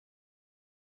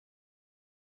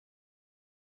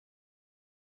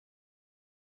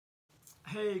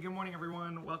Hey, good morning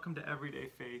everyone. Welcome to Everyday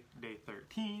Faith, day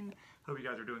 13. Hope you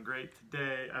guys are doing great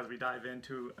today as we dive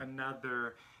into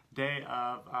another day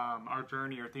of our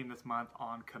journey or theme this month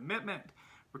on commitment.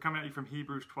 We're coming at you from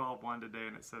Hebrews 12:1 today,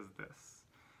 and it says this.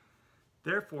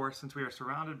 Therefore, since we are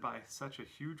surrounded by such a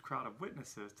huge crowd of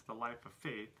witnesses to the life of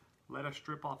faith, let us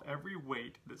strip off every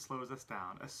weight that slows us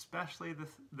down, especially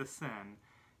the sin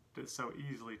that so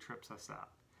easily trips us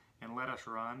up, and let us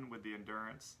run with the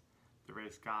endurance the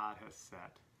race God has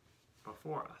set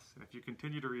before us. And if you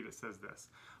continue to read, it says this.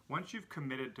 Once you've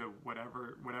committed to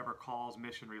whatever calls,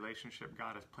 mission, relationship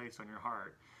God has placed on your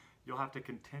heart, you'll have to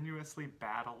continuously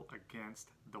battle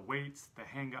against the weights, the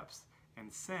hang-ups,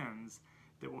 and sins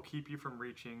that will keep you from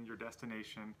reaching your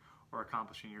destination or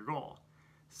accomplishing your goal.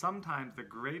 Sometimes the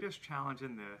greatest challenge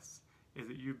in this is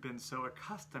that you've been so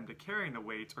accustomed to carrying the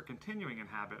weights or continuing in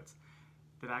habits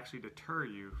that actually deter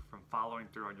you from following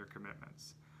through on your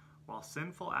commitments. While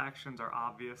sinful actions are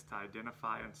obvious to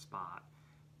identify and spot,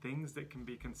 things that can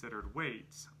be considered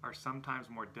weights are sometimes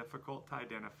more difficult to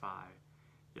identify,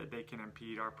 yet they can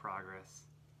impede our progress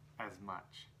as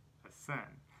much as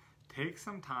sin. Take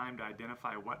some time to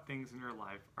identify what things in your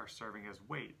life are serving as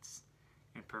weights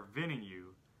and preventing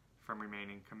you from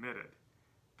remaining committed.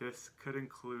 This could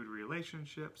include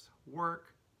relationships,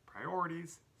 work,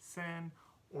 priorities, sin,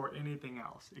 or anything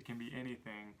else. It can be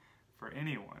anything for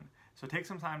anyone. So take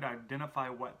some time to identify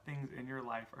what things in your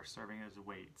life are serving as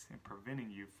weights and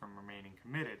preventing you from remaining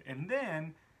committed. And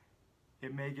then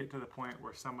it may get to the point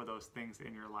where some of those things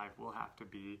in your life will have to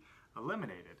be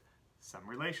eliminated. Some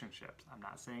relationships. I'm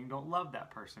not saying don't love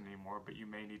that person anymore, but you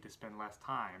may need to spend less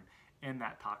time in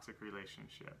that toxic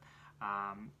relationship.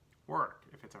 Work.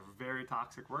 If it's a very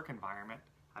toxic work environment,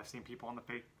 I've seen people on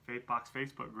the Faithbox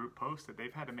Facebook group post that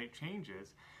they've had to make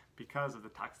changes because of the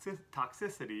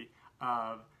toxicity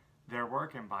of their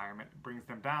work environment. It brings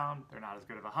them down. They're not as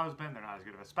good of a husband. They're not as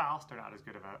good of a spouse. They're not as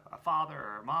good of a father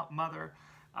or a mother.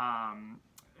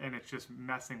 And it's just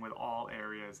messing with all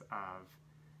areas of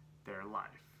their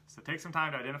life. So take some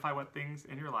time to identify what things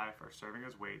in your life are serving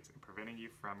as weights and preventing you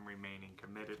from remaining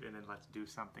committed, and then let's do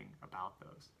something about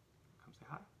those. Come say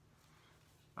hi.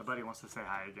 My buddy wants to say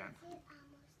hi again.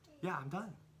 Yeah, I'm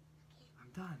done. I'm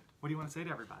done. What do you want to say to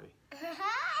everybody?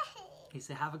 You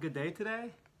say, have a good day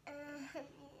today?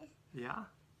 Yeah?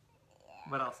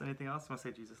 What else? Anything else? You want to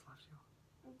say Jesus loves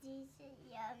you? Jesus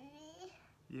loves me.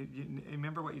 You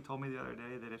remember what you told me the other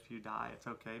day, that if you die, it's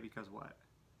okay because what?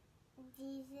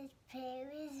 Jesus prays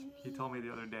with me. He told me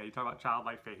the other day, you talk about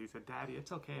childlike faith. He said, Daddy,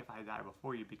 it's okay if I die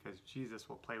before you because Jesus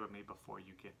will play with me before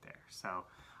you get there. So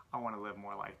I want to live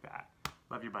more like that.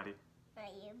 Love you, buddy.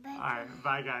 Love you. Bye. All right.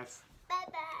 Bye, guys.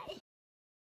 Bye-bye.